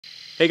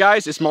Hey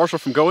guys, it's Marshall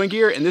from Going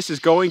Gear, and this is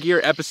Going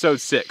Gear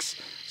episode 6.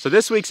 So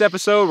this week's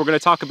episode, we're going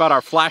to talk about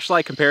our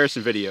flashlight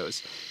comparison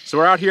videos. So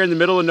we're out here in the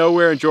middle of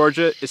nowhere in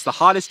Georgia. It's the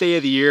hottest day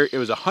of the year. It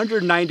was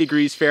 109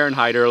 degrees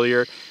Fahrenheit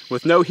earlier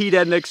with no heat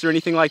index or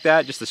anything like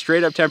that, just a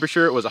straight up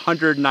temperature. It was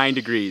 109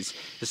 degrees.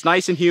 It's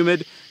nice and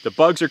humid. The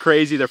bugs are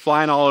crazy. They're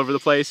flying all over the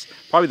place.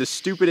 Probably the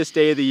stupidest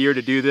day of the year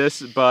to do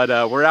this,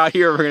 but we're out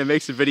here. We're going to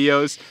make some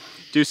videos,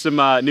 do some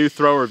new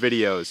thrower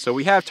videos. So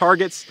we have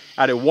targets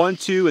out at 1,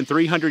 2, and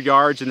 300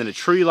 yards, and then a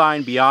tree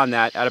line beyond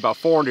that at about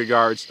 400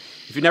 yards.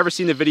 If you've never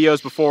seen the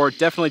videos before,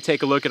 definitely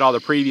take a look at all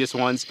the previous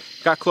ones.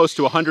 Got close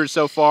to 100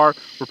 so far.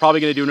 We're probably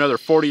going to do another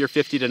 40 or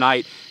 50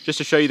 tonight, just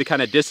to show you the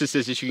kind of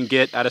distances that you can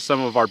get out of some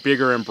of our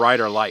bigger and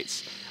brighter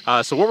lights.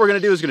 So what we're going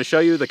to do is going to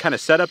show you the kind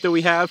of setup that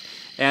we have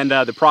and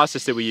the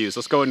process that we use.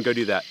 Let's go ahead and go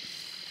do that.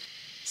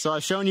 So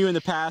I've shown you in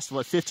the past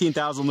what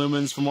 15,000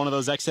 lumens from one of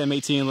those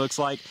XM18 looks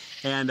like,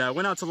 and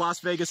went out to Las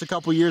Vegas a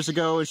couple years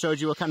ago and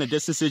showed you what kind of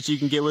distances you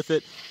can get with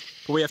it.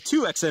 But we have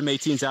two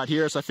XM18s out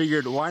here, so I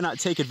figured why not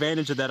take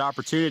advantage of that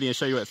opportunity and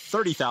show you what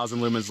 30,000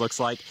 lumens looks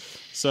like.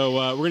 So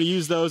we're going to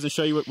use those and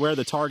show you where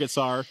the targets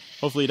are.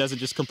 Hopefully it doesn't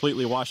just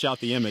completely wash out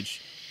the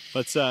image.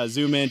 Let's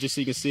zoom in just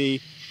so you can see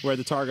where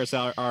the targets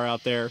are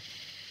out there.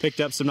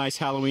 Picked up some nice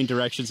Halloween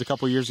decorations a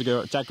couple years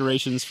ago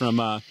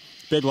from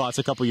Big Lots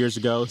a couple years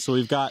ago. So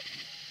we've got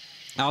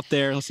out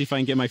there, let's see if I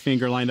can get my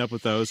finger lined up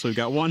with those. So we've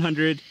got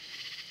 100,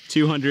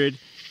 200,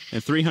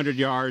 and 300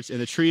 yards,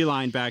 and the tree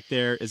line back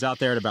there is out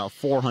there at about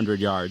 400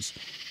 yards.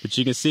 But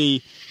you can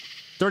see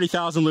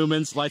 30,000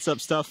 lumens lights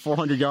up stuff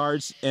 400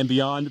 yards and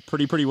beyond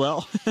pretty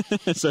well.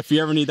 So if you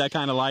ever need that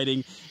kind of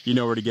lighting, you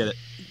know where to get it.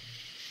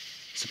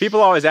 So people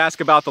always ask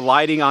about the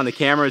lighting on the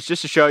cameras.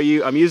 Just to show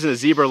you, I'm using a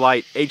Zebra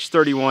Light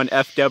H31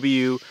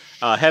 FW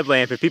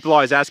headlamp, and people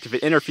always ask if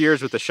it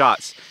interferes with the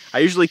shots. I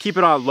usually keep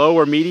it on low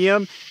or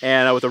medium,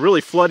 and with a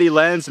really floody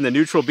lens and the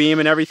neutral beam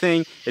and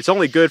everything, it's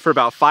only good for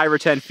about 5 or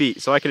 10 feet.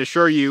 So I can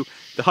assure you,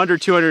 the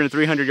 100, 200, and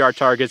 300 yard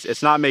targets,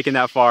 it's not making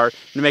that far.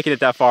 And making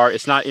it that far,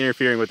 it's not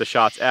interfering with the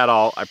shots at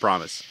all, I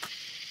promise.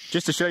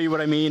 Just to show you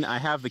what I mean, I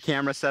have the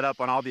camera set up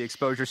on all the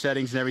exposure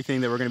settings and everything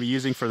that we're going to be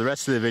using for the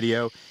rest of the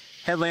video.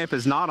 Headlamp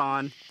is not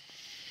on.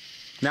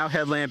 Now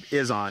headlamp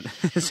is on.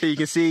 So you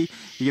can see,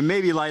 you can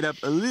maybe light up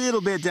a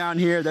little bit down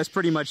here. That's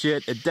pretty much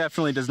it. It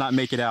definitely does not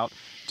make it out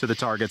to the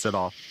targets at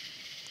all.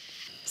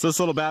 So this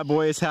little bad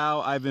boy is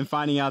how I've been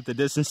finding out the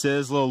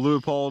distances, little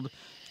Leupold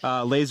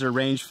laser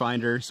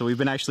rangefinder. So we've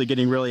been actually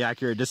getting really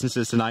accurate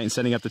distances tonight and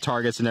setting up the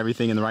targets and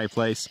everything in the right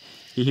place.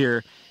 You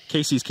hear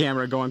Casey's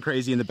camera going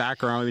crazy in the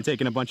background. We've been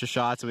taking a bunch of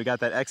shots, and we got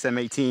that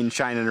XM18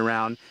 shining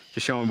around to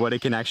show him what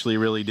it can actually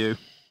really do.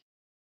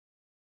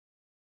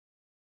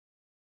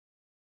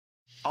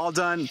 All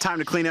done, time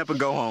to clean up and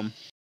go home.